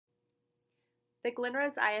The Glen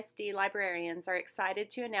Rose ISD librarians are excited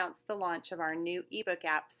to announce the launch of our new ebook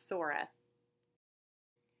app, Sora.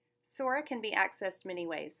 Sora can be accessed many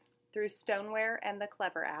ways: through Stoneware and the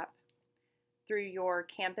Clever app, through your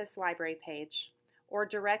campus library page, or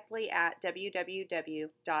directly at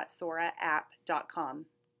www.soraapp.com.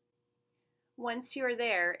 Once you are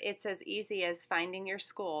there, it's as easy as finding your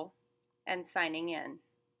school and signing in.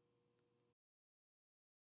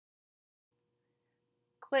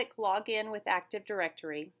 Click Log In with Active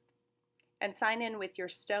Directory and sign in with your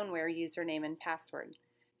Stoneware username and password.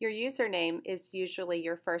 Your username is usually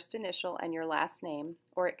your first initial and your last name,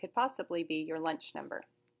 or it could possibly be your lunch number.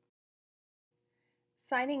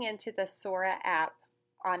 Signing into the Sora app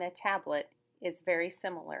on a tablet is very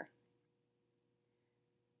similar.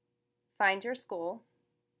 Find your school,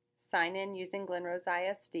 sign in using Glen Rose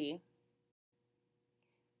ISD,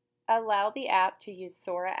 allow the app to use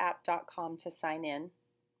soraapp.com to sign in,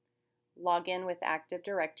 log in with Active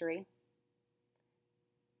Directory,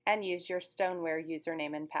 and use your Stoneware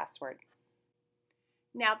username and password.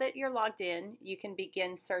 Now that you're logged in, you can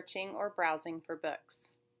begin searching or browsing for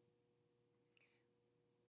books.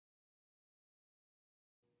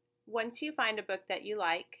 Once you find a book that you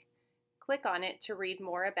like, click on it to read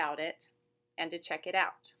more about it and to check it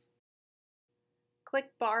out.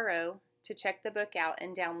 Click Borrow to check the book out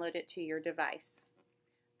and download it to your device.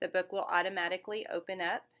 The book will automatically open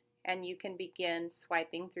up and you can begin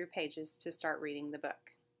swiping through pages to start reading the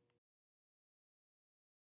book.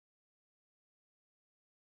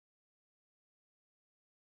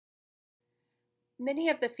 Many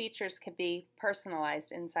of the features can be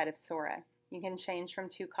personalized inside of Sora. You can change from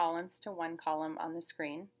 2 columns to 1 column on the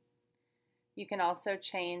screen. You can also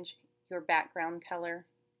change your background color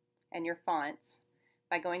and your fonts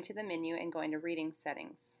by going to the menu and going to Reading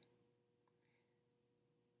Settings.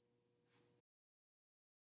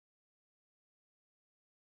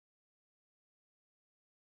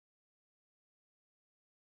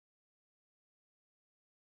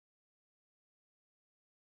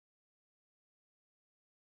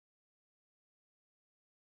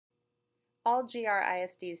 All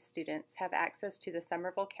GRISD students have access to the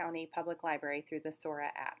Somervell County Public Library through the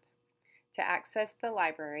Sora app. To access the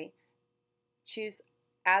library, choose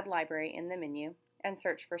Add Library in the menu and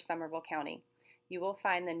search for Somervell County. You will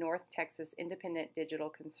find the North Texas Independent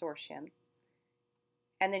Digital Consortium,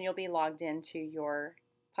 and then you'll be logged into your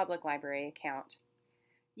public library account.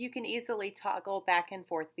 You can easily toggle back and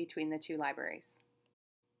forth between the 2 libraries.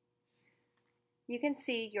 You can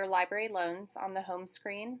see your library loans on the home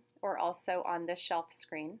screen or also on the shelf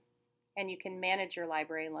screen, and you can manage your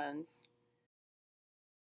library loans.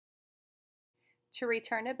 To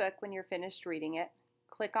return a book when you're finished reading it,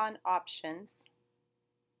 click on Options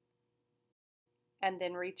and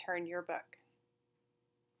then return your book.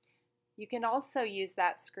 You can also use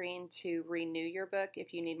that screen to renew your book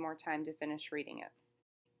if you need more time to finish reading it.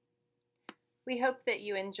 We hope that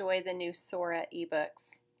you enjoy the new Sora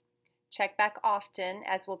ebooks. Check back often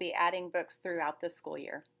as we'll be adding books throughout the school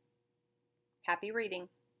year. Happy reading!